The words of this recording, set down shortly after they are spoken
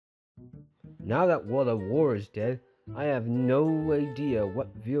Now that World of War is dead, I have no idea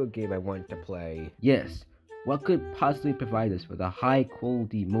what video game I want to play. Yes, what could possibly provide us with a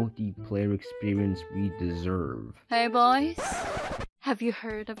high-quality multiplayer experience we deserve? Hey boys, have you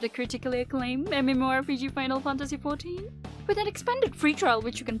heard of the critically acclaimed MMORPG Final Fantasy XIV? With an expanded free trial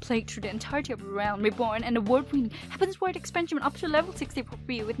which you can play through the entirety of Realm, Reborn, and award-winning Heavensward expansion up to level 60 for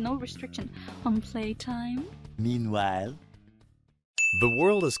free with no restriction on playtime. Meanwhile, the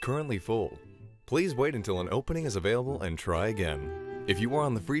world is currently full. Please wait until an opening is available and try again. If you are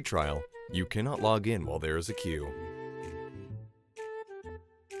on the free trial, you cannot log in while there is a queue.